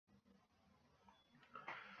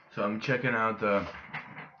So I'm checking out the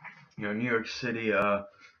New York City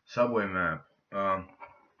subway map. Um,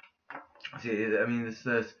 I mean, it's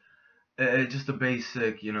just a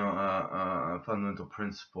basic fundamental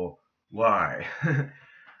principle. Why?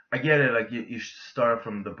 I get it. Like you start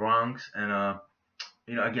from the Bronx, and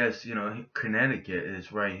I guess Connecticut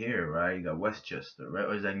is right here, right? You got Westchester, right?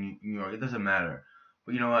 Or is that New York? It doesn't matter.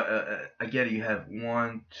 But you know what? I get it. You have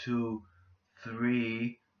one, two,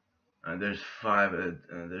 three. There's five.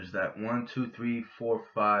 There's that one, two, three, four,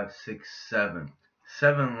 five, six, seven.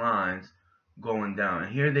 Seven lines going down,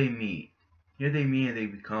 and here they meet. Here they meet, and they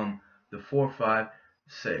become the four, five,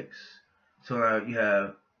 six. So now you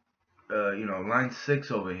have, line six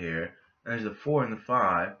over here, and there's a four and the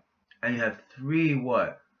five, and you have three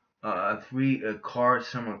what? Three cars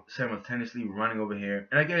simultaneously running over here.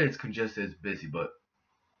 And I get it's congested, it's busy, but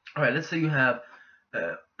all right. Let's say you have,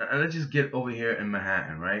 let's just get over here in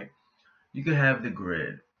Manhattan, right? You could have the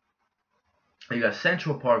grid. You got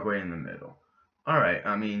Central Park right in the middle. All right.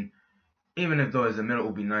 I mean, even if though it's the middle, it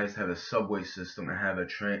would be nice to have a subway system and have a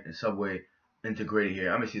subway integrated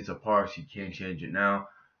here. Obviously, it's a park, so you can't change it now.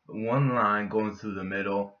 But one line going through the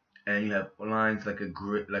middle, and you have lines like a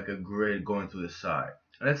grid going through the side.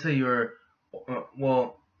 Let's say you're,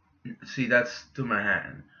 well, see, that's to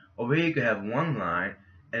Manhattan. Over here, you could have one line,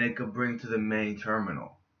 and it could bring to the main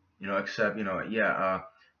terminal. Except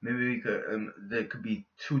maybe there could be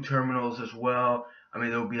two terminals as well. I mean,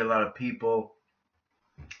 there will be a lot of people.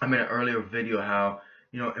 I made an earlier video how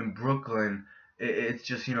in Brooklyn it's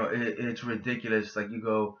just it's ridiculous. Like you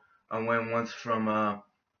go, I went once from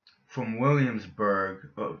Williamsburg,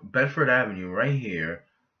 Bedford Avenue, right here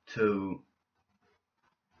to,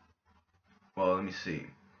 well, let me see,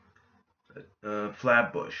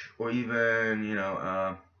 Flatbush, or even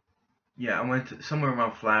yeah, I went to somewhere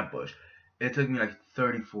around Flatbush. It took me like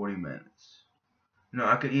 30-40 minutes.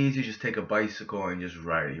 I could easily just take a bicycle and just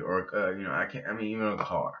ride it, or I can't. I mean, even a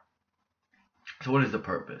car. So what is the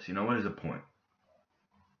purpose? What is the point?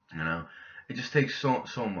 You know, it just takes so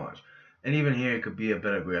much. And even here, it could be a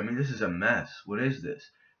better grid. I mean, this is a mess. What is this?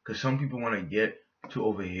 Because some people want to get to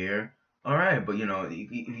over here. All right, but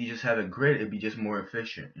if you just have a grid, it'd be just more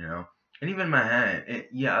efficient. And even my hand,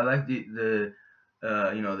 yeah, I like the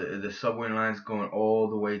subway lines going all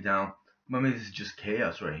the way down. But I mean, this is just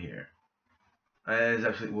chaos right here. It's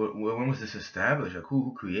actually, when was this established? Like,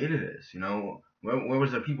 who created this? Where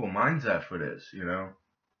was the people minds at for this?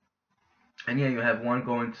 And yeah, you have one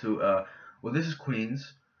going to well, this is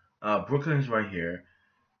Queens. Brooklyn is right here.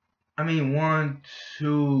 I mean, one,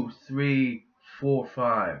 two, three, four,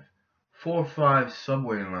 five, 4 or 5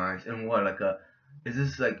 subway lines, and what, like is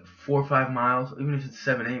this like 4 or 5 miles? Even if it's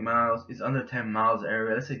 7, 8 miles, it's under 10 miles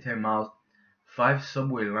area. Let's say 10 miles. 5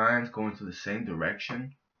 subway lines going to the same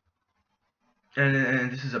direction. And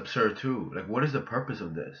this is absurd too. Like, what is the purpose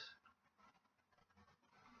of this?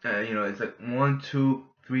 It's like one, two,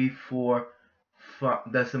 three, four, five.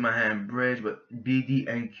 That's the Manhattan Bridge, but B, D,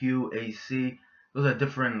 N, Q, A, C. Those are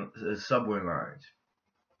different subway lines.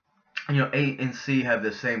 A and C have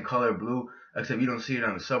the same color, blue, except you don't see it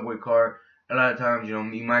on the subway card. A lot of times,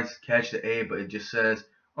 you might catch the A, but it just says,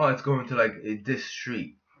 oh, it's going to like this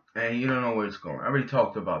street, and you don't know where it's going. I already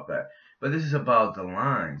talked about that. But this is about the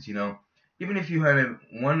lines. Even if you had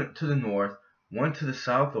one to the north, one to the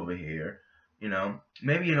south over here,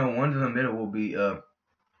 maybe one to the middle will be to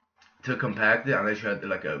compact it, unless you had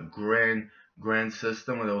like a grand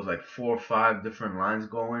system where there was like 4 or 5 different lines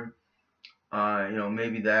going.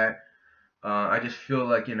 Maybe that. I just feel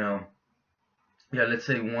like yeah, let's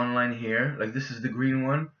say one line here, like this is the green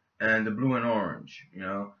one and the blue and orange.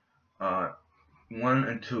 Uh, 1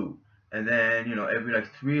 and 2, and then every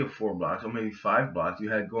like 3 or 4 blocks, or maybe 5 blocks, you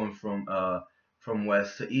had going from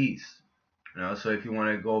west to east. So if you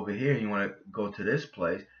want to go over here and you want to go to this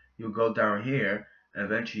place, you go down here, and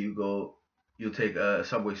eventually you'll take a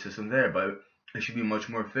subway system there, but it should be much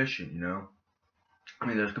more efficient. I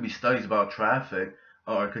mean, there could be studies about traffic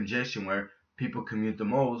or congestion where people commute the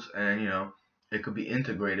most, and it could be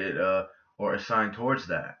integrated or assigned towards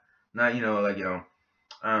that. Not like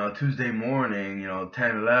I don't know, Tuesday morning,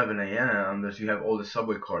 10, 11 a.m. There's, you have all the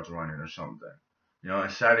subway cars running or something.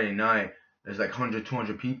 And Saturday night, there's like 100,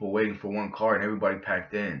 200 people waiting for one car, and everybody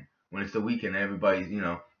packed in. When it's the weekend, everybody's,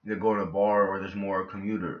 either going to a bar or there's more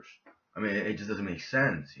commuters. I mean, it just doesn't make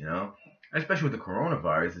sense. Especially with the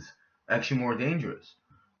coronavirus, it's actually more dangerous.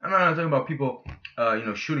 I'm not talking about people,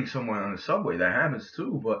 shooting someone on the subway. That happens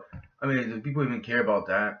too, but I mean, do people even care about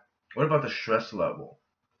that? What about the stress level?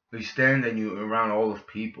 You stand and you around all those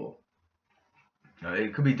people.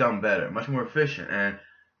 It could be done better, much more efficient, and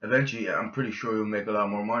eventually, I'm pretty sure you'll make a lot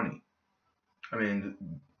more money. I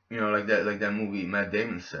mean, like that movie Matt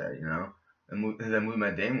Damon said, that movie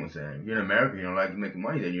Matt Damon was in. If you're in America, like you making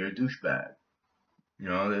money, then you're a douchebag.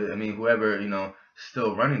 I mean, whoever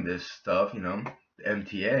still running this stuff, the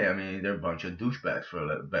MTA. I mean, they're a bunch of douchebags for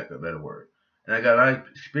a better word. And I got a lot of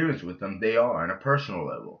experience with them. They are on a personal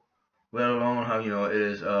level, let alone how it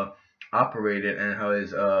is operated and how it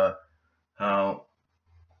is how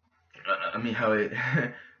I mean how it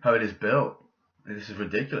how it is built. This is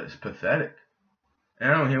ridiculous, pathetic.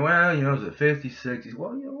 And I don't hear, well, it was the 50s, 60s.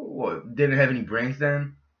 Well, what, didn't have any brains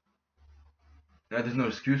then? There's no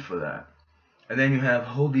excuse for that. And then you have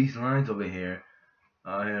all these lines over here.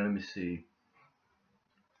 Here, let me see.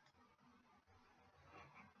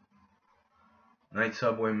 Night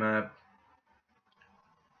subway map.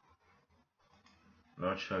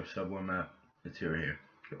 Large type subway map. It's here.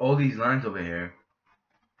 All these lines over here.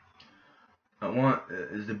 I want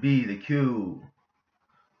is the B, the Q,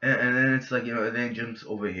 and then it's like and then it jumps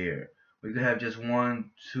over here. We could have just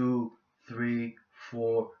 1, 2, 3,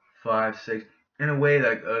 4, 5, 6. In a way,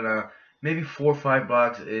 like maybe 4 or 5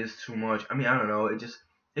 blocks is too much. I mean, I don't know.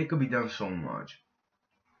 It could be done so much.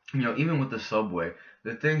 Even with the subway,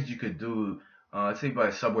 the things you could do. Let's say buy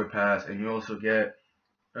a subway pass, and you also get,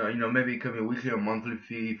 maybe it could be a weekly or monthly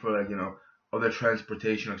fee for like other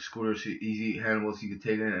transportation like scooters, easy handles you could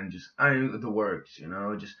take in and just the works.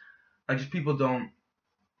 Just people tend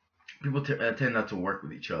not to work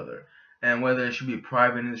with each other. And whether it should be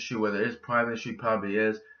private industry, whether it's private industry, probably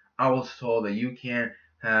is. I was told that you can't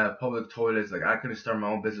have public toilets. Like I couldn't start my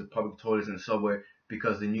own business, public toilets in the subway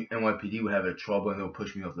because the new NYPD would have a trouble and they'll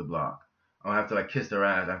push me off the block. I'll have to like kiss their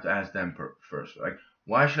ass. I have to ask them first. Like,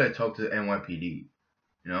 why should I talk to the NYPD?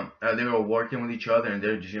 They were working with each other and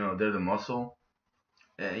they're just they're the muscle.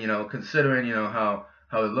 And, considering how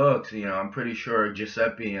it looks, I'm pretty sure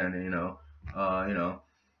Giuseppe and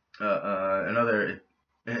another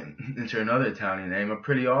into another Italian name are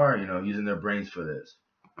pretty using their brains for this.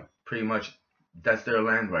 Pretty much, that's their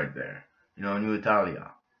land right there. New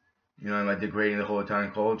Italia. Am I degrading the whole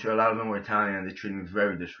Italian culture? A lot of them were Italian and they treated me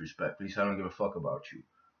very disrespectfully, so I don't give a fuck about you.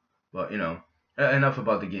 But enough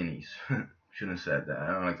about the Guineas. Shouldn't have said that.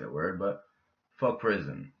 I don't like that word, but fuck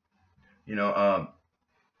prison. Yeah,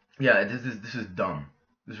 this is dumb.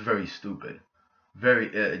 This is very stupid.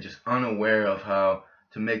 Very just unaware of how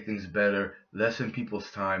to make things better, lessen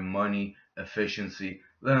people's time, money, efficiency,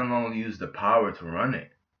 let alone use the power to run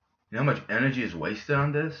it. You know how much energy is wasted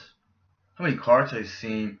on this? How many cars I've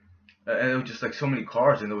seen, and it was just like so many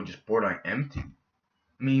cars, and they were just borderline empty.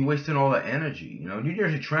 I mean, you're wasting all that energy. New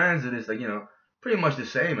Jersey Transit is like pretty much the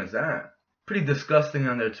same as that. Pretty disgusting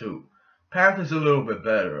on there too. Path is a little bit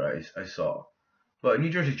better, I saw. But New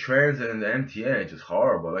Jersey Transit and the MTA is just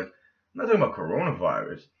horrible. Like, I'm not talking about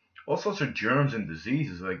coronavirus. All sorts of germs and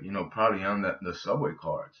diseases, like, probably on the subway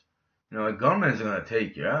cards. A gunman is going to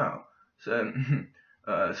take you out. So,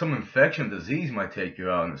 some infection disease might take you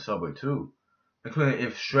out on the subway, too. Including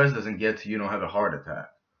if stress doesn't get to you, don't have a heart attack.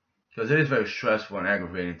 Because it is very stressful and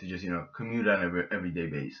aggravating to just, commute on an everyday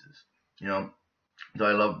basis. Do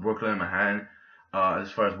I love Brooklyn and Manhattan?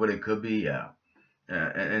 As far as what it could be, yeah.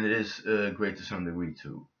 And it is great to some degree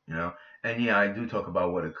too, And yeah, I do talk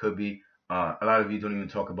about what it could be. A lot of you don't even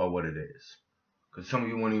talk about what it is, because some of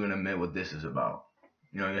you won't even admit what this is about.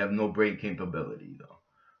 You have no brain capability though.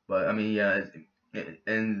 But I mean, yeah,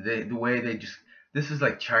 and the way they just this is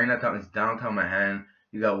like Chinatown. It's downtown Manhattan.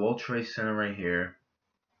 You got World Trade Center right here.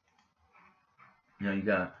 You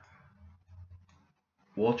got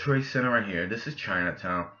World Trade Center right here. This is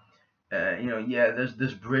Chinatown. Yeah,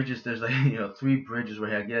 there's bridges. There's like 3 bridges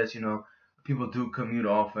right here. I guess people do commute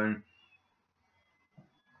often.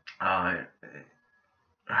 I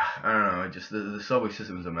don't know. Just the subway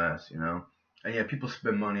system is a mess. And yeah, people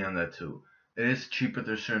spend money on that too. It is cheaper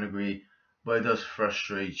to a certain degree, but it does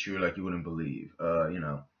frustrate you like you wouldn't believe.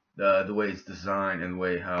 The way it's designed and the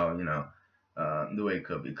way how the way it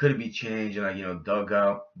could be. Could it be changed and like dug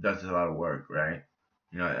out? That's a lot of work, right?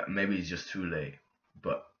 Maybe it's just too late.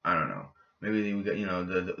 But I don't know. Maybe we got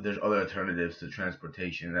there's other alternatives to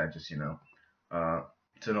transportation that just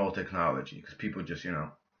it's an old technology because people just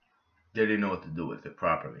they didn't know what to do with it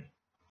properly.